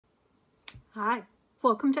Hi,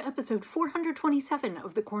 welcome to episode 427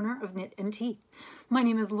 of the Corner of Knit and Tea. My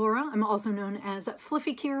name is Laura. I'm also known as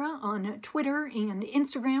Fluffy Kira on Twitter and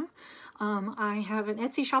Instagram. I have an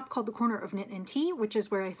Etsy shop called the Corner of Knit and Tea, which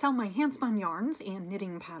is where I sell my handspun yarns and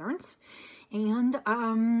knitting patterns. And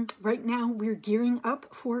right now we're gearing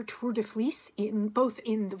up for Tour de Fleece, both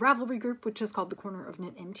in the Ravelry group, which is called the Corner of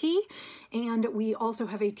Knit and Tea, and we also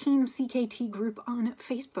have a Team CKT group on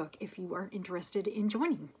Facebook if you are interested in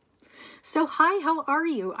joining. So hi, how are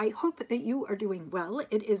you? I hope that you are doing well.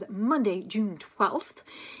 It is Monday, June 12th,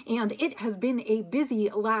 and it has been a busy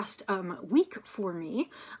last week for me.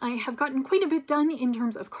 I have gotten quite a bit done in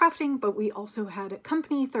terms of crafting, but we also had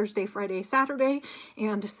company Thursday, Friday, Saturday,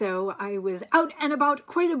 and so I was out and about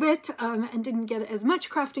quite a bit and didn't get as much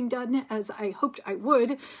crafting done as I hoped I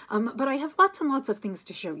would, but I have lots and lots of things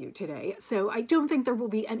to show you today, so I don't think there will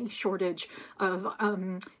be any shortage of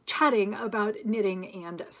chatting about knitting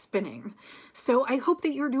and spinning. So I hope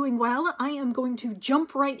that you're doing well. I am going to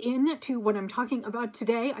jump right in to what I'm talking about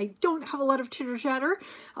today. I don't have a lot of chitter chatter,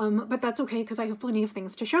 but that's okay because I have plenty of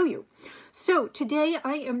things to show you. So today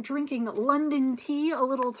I am drinking London tea, a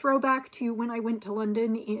little throwback to when I went to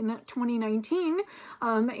London in 2019.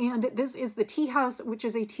 And this is the Tea House, which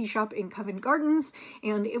is a tea shop in Covent Gardens,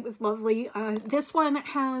 and it was lovely. This one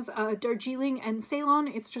has Darjeeling and Ceylon.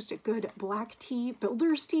 It's just a good black tea,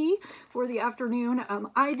 builder's tea for the afternoon.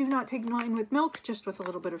 I do not take mine with milk, just with a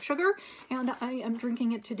little bit of sugar, and I am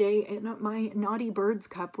drinking it today in my Naughty Birds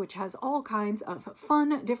cup, which has all kinds of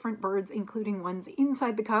fun different birds, including ones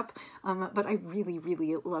inside the cup, but I really,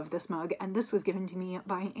 really love this mug, and this was given to me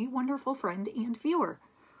by a wonderful friend and viewer.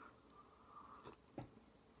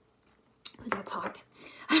 That's hot.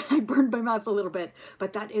 I burned my mouth a little bit,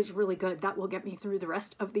 but that is really good. That will get me through the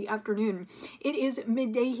rest of the afternoon. It is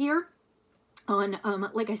midday here on,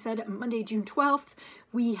 like I said, Monday, June 12th.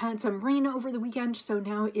 We had some rain over the weekend, so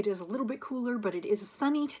now it is a little bit cooler, but it is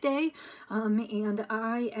sunny today, and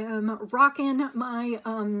I am rocking my,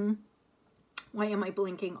 why am I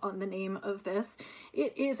blinking on the name of this?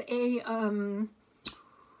 It is a,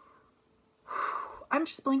 I'm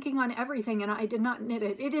just blinking on everything, and I did not knit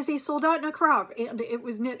it. It is a Soldatna crop, and it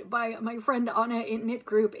was knit by my friend Anna in Knit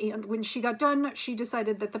Group, and when she got done, she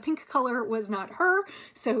decided that the pink color was not her,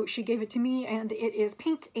 so she gave it to me, and it is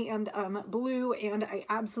pink and blue, and I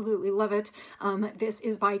absolutely love it. This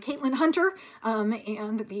is by Caitlin Hunter,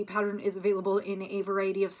 and the pattern is available in a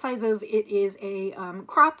variety of sizes. It is a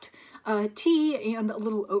cropped tee and a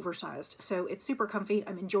little oversized, so it's super comfy.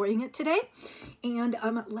 I'm enjoying it today, and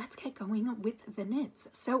let's get going with the knits.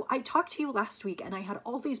 So I talked to you last week, and I had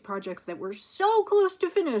all these projects that were so close to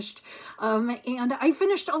finished, and I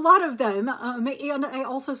finished a lot of them, and I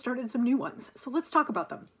also started some new ones. So let's talk about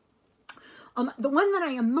them. The one that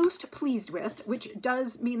I am most pleased with, which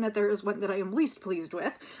does mean that there is one that I am least pleased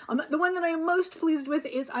with, the one that I am most pleased with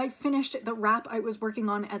is I finished the wrap I was working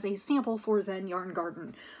on as a sample for Zen Yarn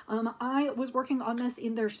Garden. I was working on this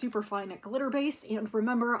in their super fine glitter base, and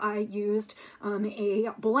remember I used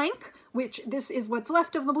a blank, which this is what's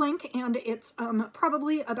left of the blank, and it's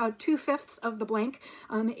probably about 2/5 of the blank.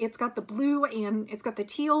 It's got the blue, and it's got the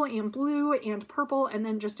teal and blue and purple, and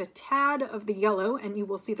then just a tad of the yellow, and you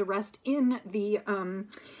will see the rest in the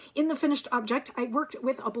finished object. I worked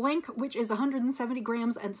with a blank, which is 170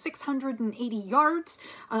 grams and 680 yards,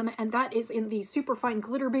 and that is in the superfine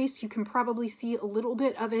glitter base. You can probably see a little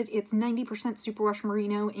bit of it. It's 90% superwash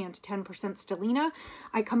merino and 10% stellina.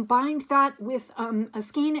 I combined that with a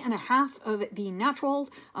skein and a half of the natural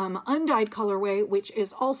undyed colorway, which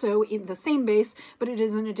is also in the same base, but it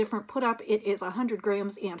is in a different put up. It is 100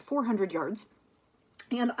 grams and 400 yards.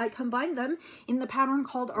 And I combined them in the pattern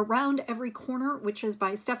called Around Every Corner, which is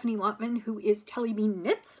by Stephanie Lottman, who is Tellybean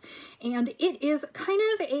Knits. And it is kind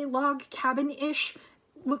of a log cabin-ish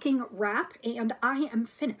looking wrap, and I am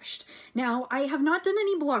finished. Now, I have not done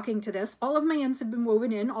any blocking to this. All of my ends have been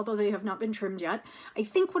woven in, although they have not been trimmed yet. I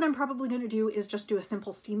think what I'm probably going to do is just do a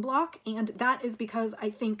simple steam block, and that is because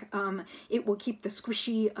I think it will keep the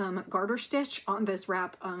squishy garter stitch on this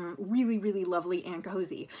wrap really, really lovely and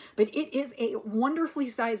cozy. But it is a wonderfully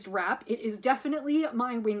sized wrap. It is definitely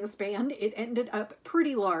my wingspan. It ended up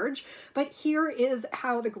pretty large, but here is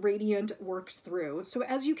how the gradient works through. So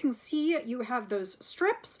as you can see, you have those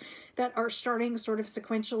strips that are starting sort of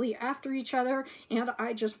sequentially after each other, and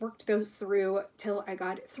I just worked those through till I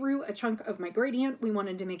got through a chunk of my gradient. We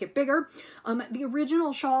wanted to make it bigger. The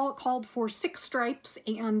original shawl called for 6 stripes,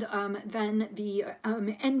 and then the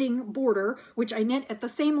ending border, which I knit at the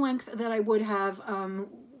same length that I would have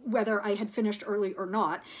whether I had finished early or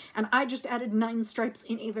not, and I just added 9 stripes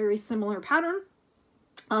in a very similar pattern.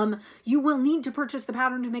 You will need to purchase the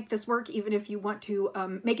pattern to make this work, even if you want to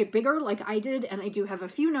make it bigger like I did, and I do have a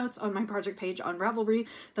few notes on my project page on Ravelry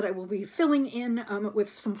that I will be filling in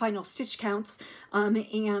with some final stitch counts,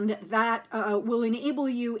 and that will enable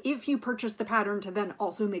you, if you purchase the pattern, to then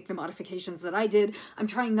also make the modifications that I did. I'm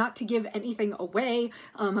trying not to give anything away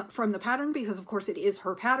from the pattern because of course it is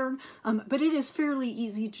her pattern, but it is fairly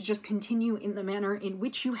easy to just continue in the manner in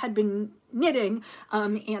which you had been knitting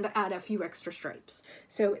and add a few extra stripes.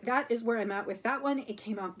 So that is where I'm at with that one. It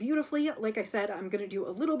came out beautifully. Like I said, I'm going to do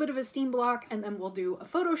a little bit of a steam block and then we'll do a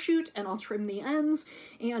photo shoot and I'll trim the ends,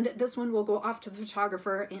 and this one will go off to the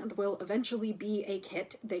photographer and will eventually be a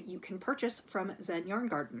kit that you can purchase from Zen Yarn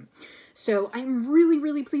Garden. So I'm really,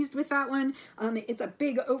 really pleased with that one. It's a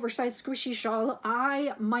big oversized squishy shawl.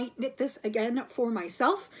 I might knit this again for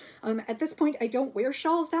myself. At this point, I don't wear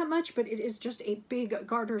shawls that much, but it is just a big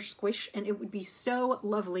garter squish, and it would be so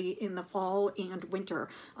lovely in the fall and winter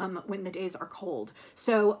when the days are cold.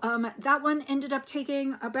 So that one ended up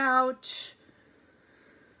taking about,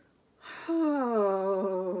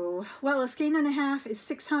 well, a skein and a half is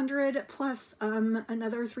 600 plus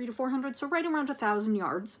another 300 to 400, so right around 1,000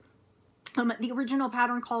 yards. The original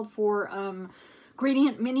pattern called for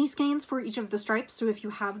gradient mini skeins for each of the stripes, so if you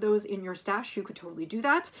have those in your stash, you could totally do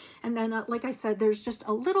that. And then, like I said, there's just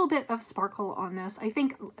a little bit of sparkle on this. I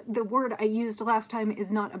think the word I used last time is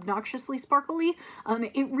not obnoxiously sparkly.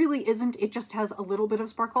 It really isn't. It just has a little bit of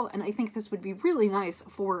sparkle, and I think this would be really nice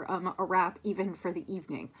for a wrap, even for the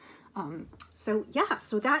evening. So yeah,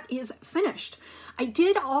 so that is finished. I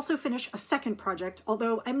did also finish a second project,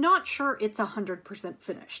 although I'm not sure it's 100%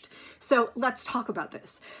 finished. So let's talk about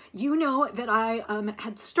this. You know that I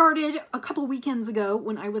had started a couple weekends ago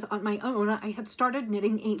when I was on my own. I had started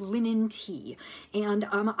knitting a linen tee, and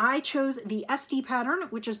I chose the SD pattern,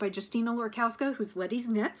 which is by Justina Lorkowska, who's Letty's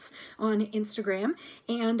Knits on Instagram,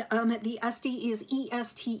 and the SD is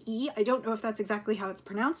E-S-T-E. I don't know if that's exactly how it's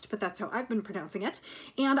pronounced, but that's how I've been pronouncing it.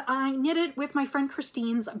 And I knit it with my friend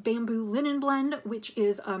Christine's bamboo linen blend, which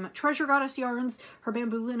is Treasure Goddess yarns. Her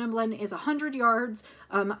bamboo linen blend is 100 yards.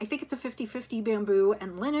 I think it's a 50-50 bamboo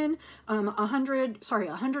and linen.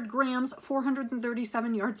 100 grams,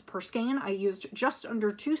 437 yards per skein. I used just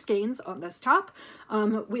under 2 skeins on this top,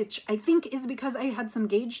 which I think is because I had some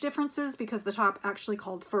gauge differences because the top actually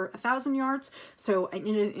called for 1,000 yards, so I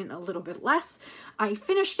knitted in a little bit less. I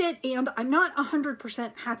finished it and I'm not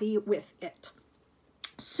 100% happy with it.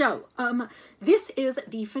 So, this is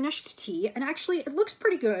the finished tee, and actually it looks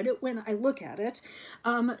pretty good when I look at it.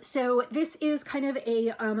 So this is kind of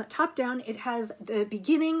a top down. It has the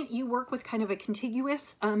beginning, you work with kind of a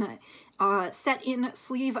contiguous set in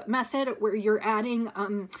sleeve method where you're adding,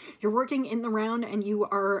 you're working in the round and you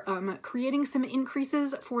are creating some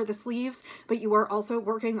increases for the sleeves, but you are also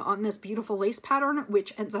working on this beautiful lace pattern,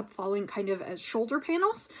 which ends up falling kind of as shoulder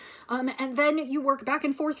panels. And then you work back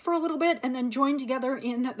and forth for a little bit and then join together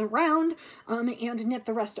in the round and knit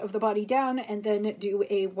the rest of the body down, and then do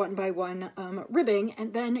a 1x1 ribbing,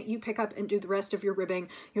 and then you pick up and do the rest of your ribbing.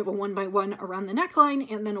 You have a 1x1 around the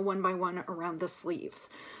neckline and then a 1x1 around the sleeves.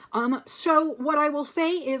 So what I will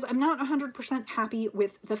say is I'm not 100% happy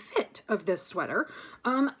with the fit of this sweater.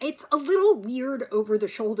 It's a little weird over the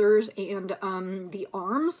shoulders and the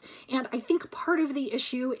arms, and I think part of the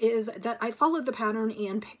issue is that I followed the pattern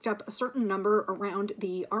and picked up a certain number around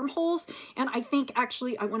the armholes, and I think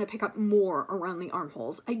actually I want to pick up more around the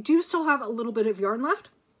armholes. I do still have a little bit of yarn left,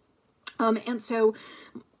 and so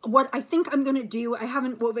what I think I'm going to do, I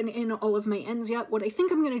haven't woven in all of my ends yet. What I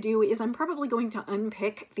think I'm going to do is I'm probably going to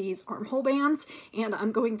unpick these armhole bands, and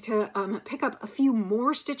I'm going to pick up a few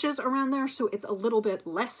more stitches around there so it's a little bit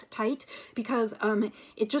less tight, because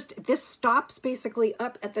this stops basically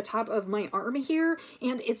up at the top of my arm here,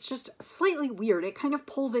 and it's just slightly weird. It kind of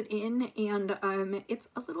pulls it in, and it's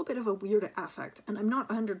a little bit of a weird affect, and I'm not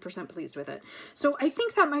 100% pleased with it. So I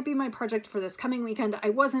think that might be my project for this coming weekend. I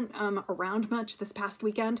wasn't around much this past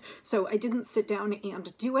weekend, so I didn't sit down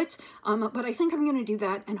and do it, but I think I'm going to do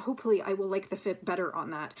that, and hopefully I will like the fit better on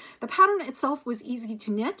that. The pattern itself was easy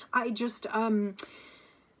to knit. I just, I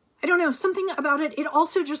don't know, something about it. It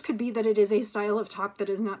also just could be that it is a style of top that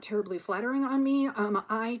is not terribly flattering on me.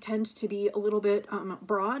 I tend to be a little bit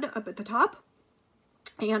broad up at the top.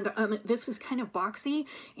 And this is kind of boxy,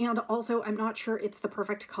 and also I'm not sure it's the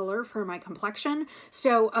perfect color for my complexion.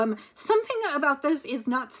 So something about this is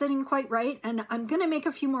not sitting quite right, and I'm gonna make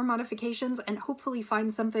a few more modifications and hopefully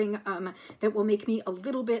find something that will make me a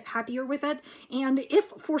little bit happier with it. And if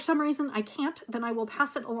for some reason I can't, then I will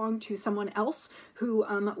pass it along to someone else who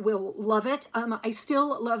will love it. I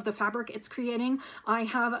still love the fabric it's creating. I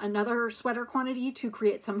have another sweater quantity to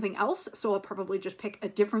create something else, so I'll probably just pick a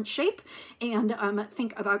different shape and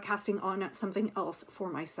think about casting on something else for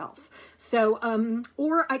myself. So,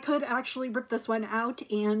 or I could actually rip this one out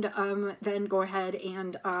and then go ahead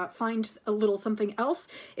and find a little something else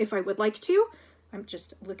if I would like to. I'm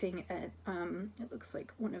just looking at, it looks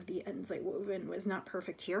like one of the ends I wove in was not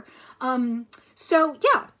perfect here. So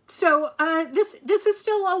yeah, so this is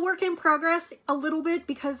still a work in progress a little bit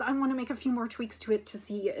because I want to make a few more tweaks to it to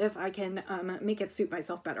see if I can make it suit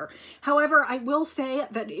myself better. However, I will say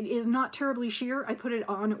that it is not terribly sheer. I put it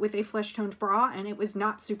on with a flesh toned bra and it was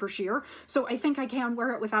not super sheer. So I think I can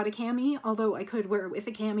wear it without a cami, although I could wear it with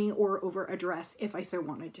a cami or over a dress if I so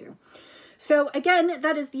wanted to. So again,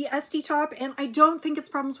 that is the SD top, and I don't think it's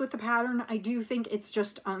problems with the pattern. I do think it's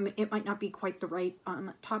just, it might not be quite the right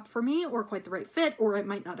top for me, or quite the right fit, or I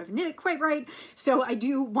might not have knit it quite right. So I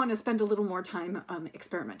do want to spend a little more time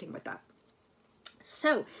experimenting with that.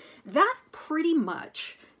 So that pretty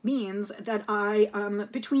much means that I,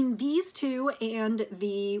 between these two and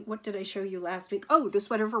the, what did I show you last week? Oh, the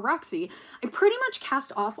sweater for Roxy. I pretty much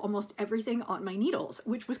cast off almost everything on my needles,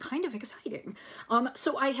 which was kind of exciting.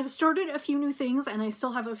 So I have started a few new things and I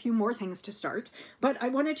still have a few more things to start, but I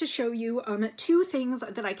wanted to show you two things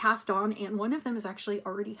that I cast on, and one of them is actually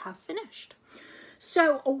already half finished.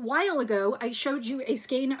 So a while ago, I showed you a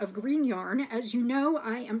skein of green yarn. As you know,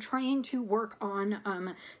 I am trying to work on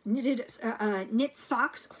knit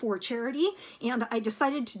socks for charity, and I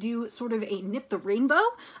decided to do sort of a knit the rainbow.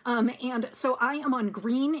 And so I am on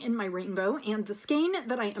green in my rainbow, and the skein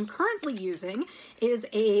that I am currently using is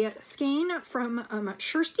a skein from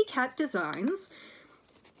Shirsty Cat Designs.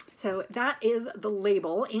 So that is the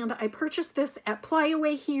label, and I purchased this at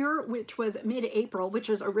Plyaway here, which was mid-April, which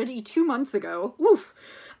is already 2 months ago. Woof!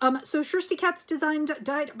 So Shirsty Cat's designed,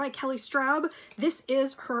 dyed by Kelly Straub. This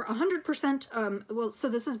is her 100%, well, so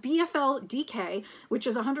this is BFL DK, which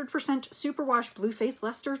is 100% superwash Blueface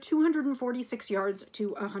Leicester, 246 yards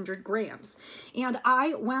to 100 grams. And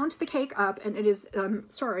I wound the cake up, and it is,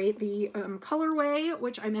 sorry, the colorway,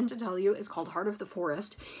 which I meant to tell you, is called Heart of the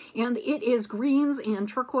Forest. And it is greens and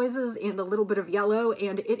turquoises and a little bit of yellow,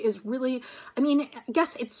 and it is really, I mean, I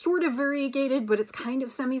guess it's sort of variegated, but it's kind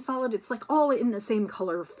of semi-solid. It's like all in the same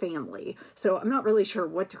color family. So I'm not really sure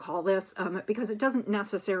what to call this because it doesn't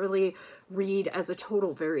necessarily read as a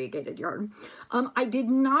total variegated yarn. I did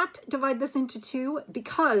not divide this into two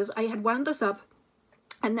because I had wound this up,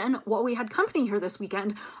 and then while we had company here this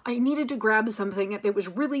weekend, I needed to grab something that was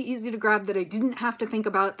really easy to grab, that I didn't have to think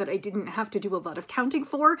about, that I didn't have to do a lot of counting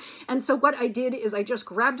for. And so what I did is I just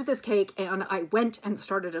grabbed this cake and I went and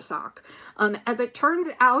started a sock. As it turns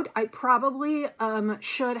out, I probably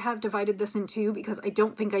should have divided this in two because I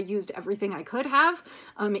don't think I used everything I could have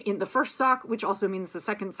in the first sock, which also means the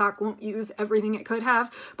second sock won't use everything it could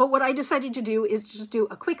have. But what I decided to do is just do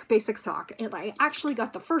a quick basic sock, and I actually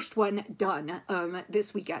got the first one done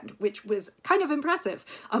this weekend, which was kind of impressive.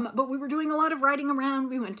 But we were doing a lot of riding around.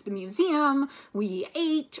 We went to the museum, we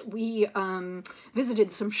ate, we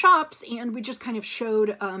visited some shops, and we just kind of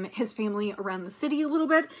showed his family around the city a little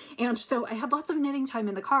bit. And so I had lots of knitting time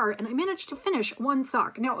in the car, and I managed to finish one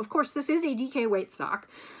sock. Now, of course, this is a DK weight sock.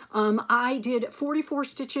 I did 44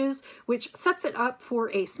 stitches, which sets it up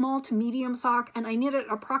for a small to medium sock, and I knit it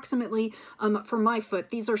approximately for my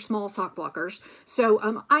foot. These are small sock blockers.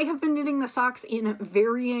 So I have been knitting the socks in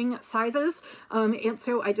varying sizes, and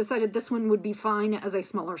so I decided this one would be fine as a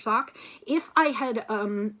smaller sock. If I had,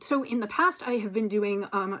 so in the past I have been doing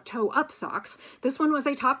toe up socks. This one was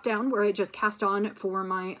a top down where I just cast on for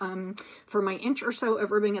my inch or so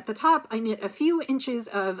of ribbing at the top. I knit a few inches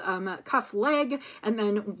of cuff leg, and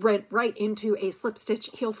then went right into a slip stitch,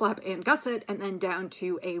 heel flap, and gusset, and then down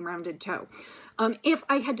to a rounded toe. If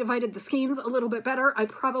I had divided the skeins a little bit better, I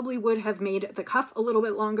probably would have made the cuff a little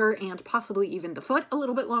bit longer and possibly even the foot a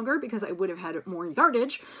little bit longer because I would have had more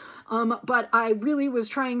yardage. But I really was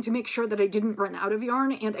trying to make sure that I didn't run out of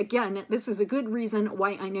yarn. And again, this is a good reason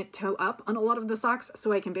why I knit toe up on a lot of the socks,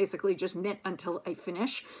 so I can basically just knit until I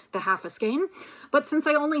finish the half a skein. But since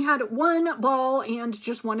I only had one ball and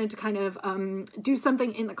just wanted to kind of do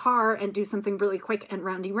something in the car and do something really quick and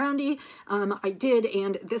roundy, I did,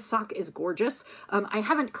 and this sock is gorgeous. I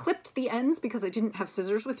haven't clipped the ends because I didn't have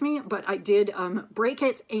scissors with me, but I did break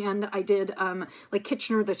it, and I did like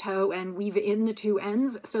Kitchener the toe and weave in the two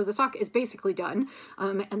ends. So the sock is basically done.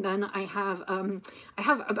 And then I have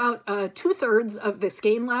about 2/3 of the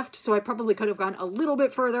skein left, so I probably could have gone a little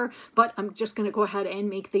bit further, but I'm just going to go ahead and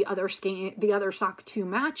make the other sock to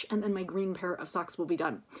match, and then my green pair of socks will be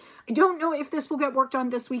done. I don't know if this will get worked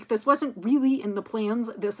on this week. This wasn't really in the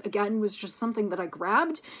plans. This, again, was just something that I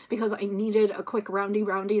grabbed because I needed a quick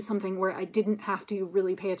roundy, something where I didn't have to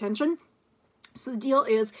really pay attention. So the deal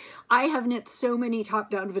is, I have knit so many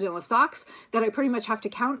top-down vanilla socks that I pretty much have to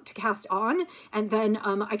count to cast on, and then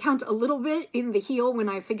I count a little bit in the heel when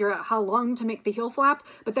I figure out how long to make the heel flap,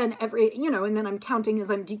 but then and then I'm counting as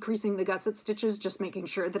I'm decreasing the gusset stitches, just making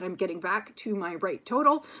sure that I'm getting back to my right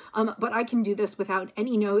total. But I can do this without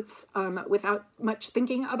any notes, without much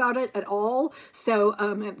thinking about it at all. So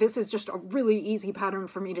this is just a really easy pattern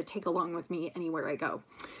for me to take along with me anywhere I go.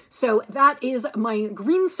 So that is my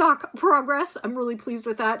green sock progress. I'm really pleased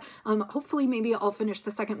with that. Hopefully maybe I'll finish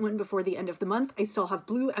the second one before the end of the month. I still have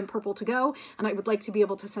blue and purple to go, and I would like to be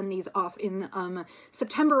able to send these off in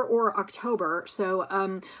September or October. So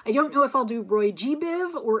I don't know if I'll do Roy G.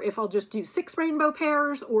 Biv or if I'll just do 6 rainbow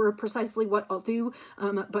pairs or precisely what I'll do,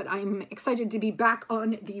 but I'm excited to be back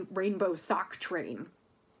on the rainbow sock train.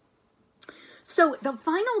 So the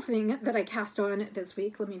final thing that I cast on this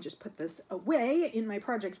week, let me just put this away in my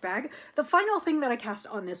project bag. The final thing that I cast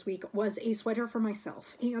on this week was a sweater for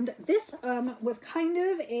myself. And this was kind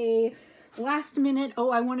of a last minute,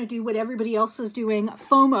 oh, I want to do what everybody else is doing,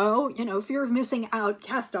 FOMO, you know, fear of missing out,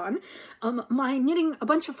 cast on. A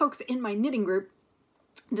bunch of folks in my knitting group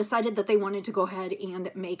decided that they wanted to go ahead and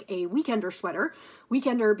make a Weekender sweater.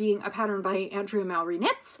 Weekender being a pattern by Andrea Mallory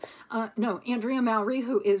Knits. Andrea Mallory,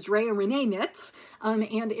 who is Drea Renee Knits, and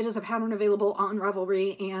it is a pattern available on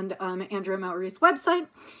Ravelry and Andrea Mallory's website.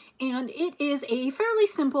 And it is a fairly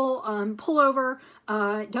simple pullover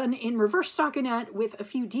done in reverse stockinette with a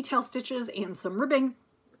few detail stitches and some ribbing.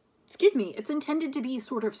 Excuse me, it's intended to be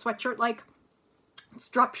sort of sweatshirt-like. It's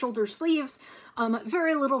drop shoulder sleeves,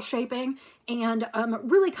 very little shaping, and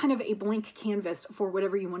really kind of a blank canvas for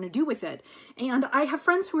whatever you want to do with it. And I have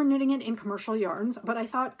friends who are knitting it in commercial yarns, but I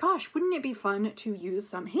thought, gosh, wouldn't it be fun to use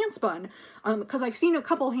some handspun? Because I've seen a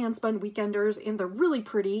couple handspun Weekenders, and they're really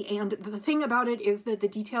pretty, and the thing about it is that the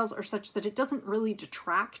details are such that it doesn't really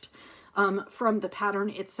detract from the pattern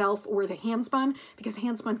itself or the handspun, because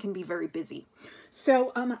handspun can be very busy.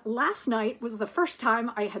 So last night was the first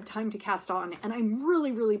time I had time to cast on, and I'm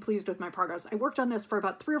really, really pleased with my progress. I worked on this for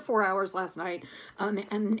about 3 or 4 hours last night,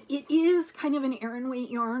 and it is kind of an Aran weight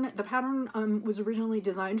yarn. The pattern was originally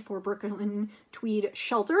designed for Brooklyn Tweed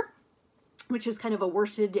Shelter, which is kind of a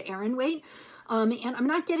worsted Aran weight. And I'm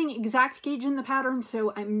not getting exact gauge in the pattern,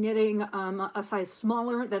 so I'm knitting a size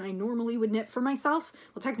smaller than I normally would knit for myself.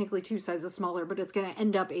 Well, technically 2 sizes smaller, but it's going to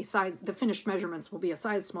end up a size, the finished measurements will be a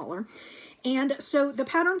size smaller. And so the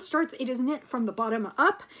pattern starts, it is knit from the bottom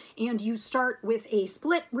up, and you start with a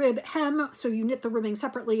split rib hem, so you knit the ribbing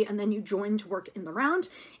separately, and then you join to work in the round.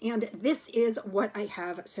 And this is what I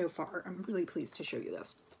have so far. I'm really pleased to show you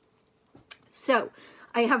this. So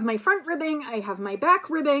I have my front ribbing, I have my back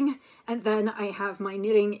ribbing, and then I have my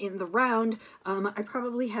knitting in the round. I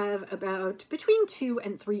probably have about between 2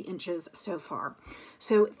 and 3 inches so far.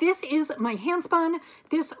 So this is my handspun.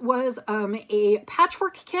 This was a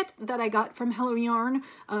patchwork kit that I got from Hello Yarn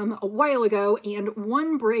a while ago, and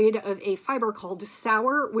one braid of a fiber called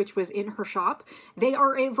Sour, which was in her shop. They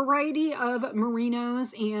are a variety of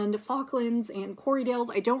merinos and Falklands and Corriedales.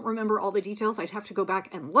 I don't remember all the details. I'd have to go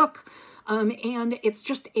back and look. And it's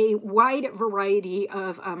just a wide variety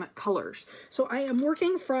of colors. So I am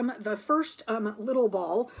working from the first little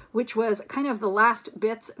ball, which was kind of the last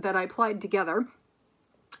bits that I plied together.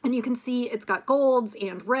 And you can see it's got golds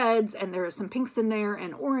and reds, and there are some pinks in there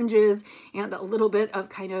and oranges and a little bit of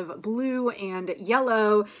kind of blue and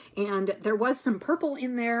yellow, and there was some purple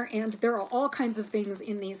in there, and there are all kinds of things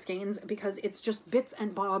in these skeins because it's just bits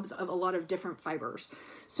and bobs of a lot of different fibers.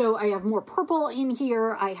 So I have more purple in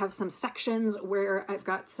here. I have some sections where I've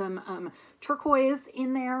got some turquoise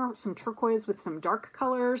in there, some turquoise with some dark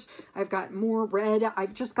colors. I've got more red.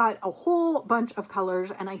 I've just got a whole bunch of colors,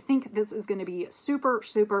 and I think this is going to be super,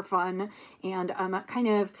 super fun and kind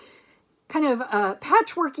of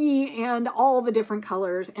patchworky and all the different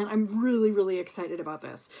colors, and I'm really, really excited about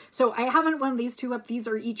this. So I haven't wound these two up. These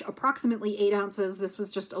are each approximately 8 ounces. This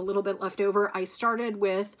was just a little bit left over. I started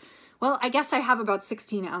with, well, I guess I have about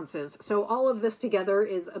 16 ounces. So all of this together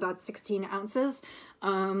is about 16 ounces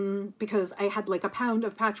because I had like a pound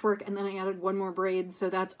of patchwork and then I added one more braid. So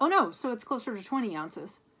that's, oh no, so it's closer to 20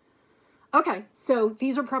 ounces. Okay, so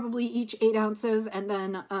these are probably each 8 ounces, and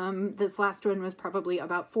then this last one was probably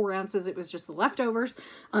about 4 ounces. It was just the leftovers,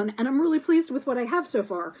 and I'm really pleased with what I have so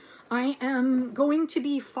far. I am going to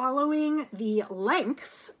be following the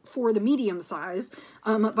lengths for the medium size,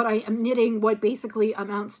 but I am knitting what basically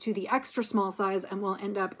amounts to the extra small size, and will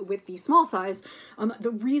end up with the small size.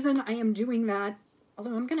 The reason I am doing that,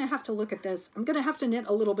 although I'm going to have to look at this, I'm going to have to knit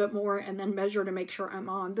a little bit more and then measure to make sure I'm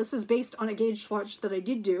on. This is based on a gauge swatch that I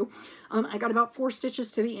did do. I got about 4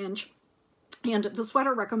 stitches to the inch. And the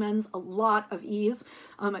sweater recommends a lot of ease.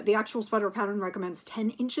 The actual sweater pattern recommends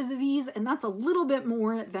 10 inches of ease, and that's a little bit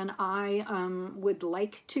more than I would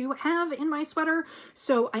like to have in my sweater.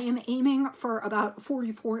 So I am aiming for about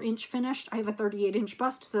 44-inch finished. I have a 38-inch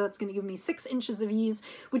bust, so that's going to give me 6 inches of ease,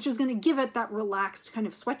 which is going to give it that relaxed kind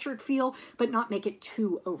of sweatshirt feel, but not make it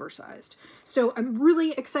too oversized. So I'm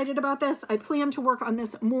really excited about this. I plan to work on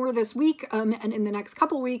this more this week and in the next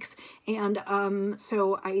couple weeks, and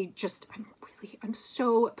so I'm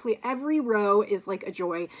so pleased. Every row is like a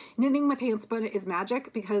joy. Knitting with handspun is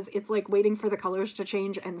magic because it's like waiting for the colors to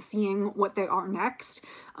change and seeing what they are next.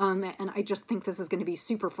 And I just think this is going to be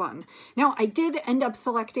super fun. Now, I did end up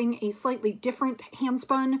selecting a slightly different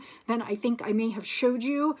handspun than I think I may have showed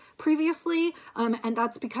you previously. And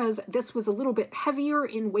that's because this was a little bit heavier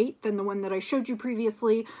in weight than the one that I showed you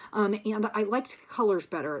previously. And I liked the colors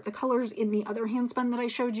better. The colors in the other handspun that I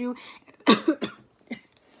showed you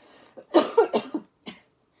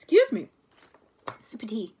excuse me, sip of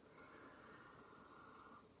tea.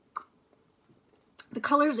 The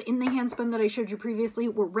colors in the handspun that I showed you previously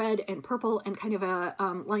were red and purple and kind of a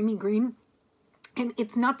limey green. And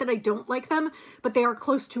it's not that I don't like them, but they are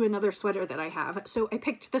close to another sweater that I have. So I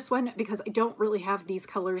picked this one because I don't really have these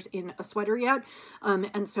colors in a sweater yet.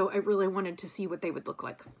 And so I really wanted to see what they would look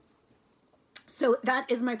like. So that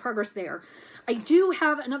is my progress there. I do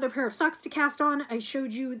have another pair of socks to cast on. I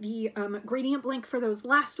showed you the gradient blank for those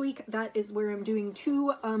last week. That is where I'm doing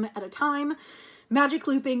 2 at a time. Magic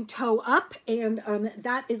looping toe up, and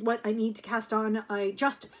that is what I need to cast on. I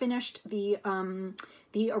just finished the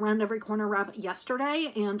Around Every Corner wrap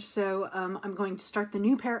yesterday, and so I'm going to start the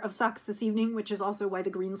new pair of socks this evening, which is also why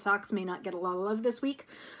the green socks may not get a lot of love this week.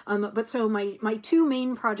 But so my 2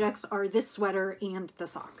 main projects are this sweater and the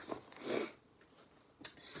socks.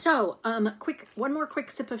 So, one more quick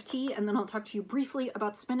sip of tea, and then I'll talk to you briefly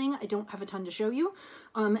about spinning. I don't have a ton to show you,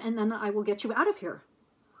 and then I will get you out of here.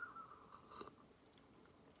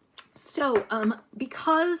 So,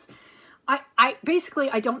 because I basically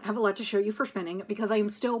don't have a lot to show you for spinning because I am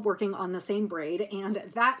still working on the same braid, and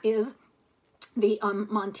that is the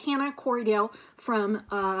Montana Corriedale from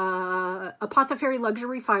Apothecary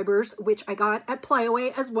Luxury Fibers, which I got at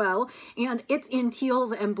Playaway as well, and it's in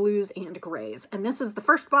teals and blues and grays. And this is the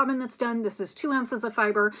first bobbin that's done. This is 2 ounces of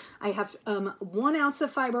fiber. I have 1 ounce of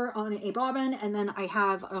fiber on a bobbin, and then I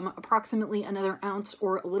have approximately another ounce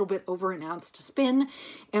or a little bit over an ounce to spin.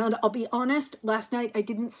 And I'll be honest, last night I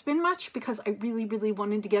didn't spin much because I really, really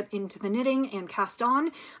wanted to get into the knitting and cast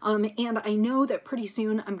on. And I know that pretty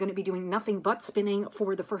soon I'm going to be doing nothing but spinning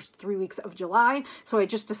for the first 3 weeks of July, so I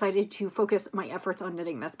just decided to focus my efforts on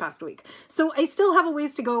knitting this past week. So I still have a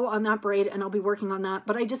ways to go on that braid, and I'll be working on that,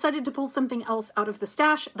 but I decided to pull something else out of the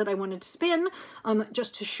stash that I wanted to spin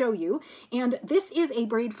just to show you. And this is a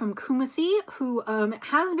braid from Kumasi, who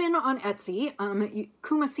has been on Etsy.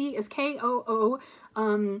 Kumasi is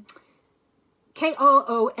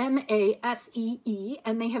K-O-O-M-A-S-E-E,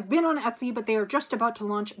 and they have been on Etsy, but they are just about to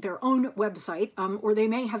launch their own website, or they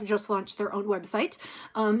may have just launched their own website,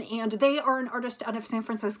 and they are an artist out of San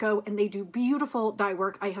Francisco, and they do beautiful dye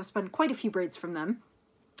work. I have spun quite a few braids from them.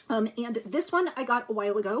 And this one I got a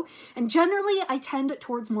while ago, and generally I tend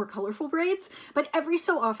towards more colorful braids, but every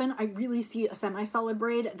so often I really see a semi-solid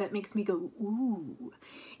braid that makes me go, ooh.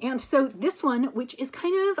 And so this one, which is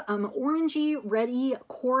kind of orangey, reddy,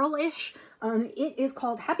 coral-ish, it is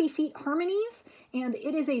called Happy Feet Harmonies, and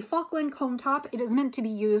it is a Falkland comb top. It is meant to be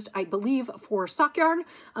used, I believe, for sock yarn,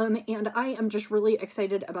 and I am just really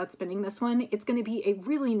excited about spinning this one. It's going to be a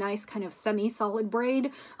really nice kind of semi-solid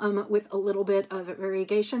braid with a little bit of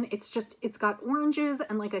variegation. It's got oranges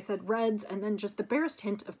and, like I said, reds, and then just the barest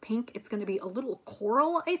hint of pink. It's going to be a little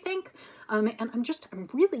coral, I think, and I'm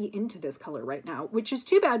really into this color right now, which is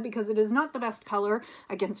too bad because it is not the best color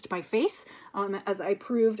against my face, as I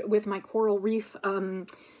proved with my Coral Reef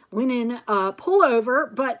linen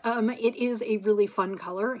pullover, but it is a really fun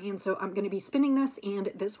color, and so I'm going to be spinning this,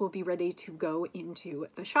 and this will be ready to go into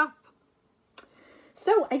the shop.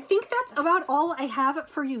 So I think that's about all I have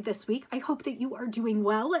for you this week. I hope that you are doing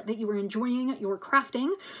well, that you are enjoying your crafting.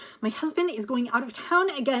 My husband is going out of town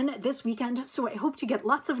again this weekend, so I hope to get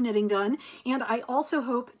lots of knitting done. And I also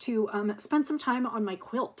hope to spend some time on my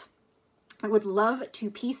quilt. I would love to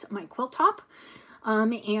piece my quilt top.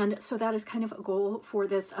 And so that is kind of a goal for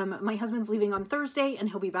this. My husband's leaving on Thursday and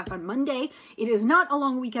he'll be back on Monday. It is not a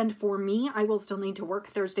long weekend for me. I will still need to work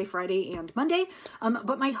Thursday, Friday, and Monday.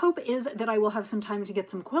 But my hope is that I will have some time to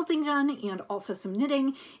get some quilting done and also some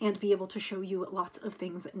knitting and be able to show you lots of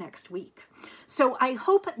things next week. So I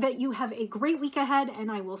hope that you have a great week ahead,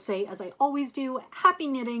 and I will say, as I always do, happy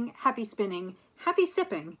knitting, happy spinning, happy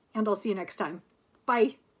sipping, and I'll see you next time.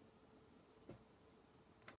 Bye.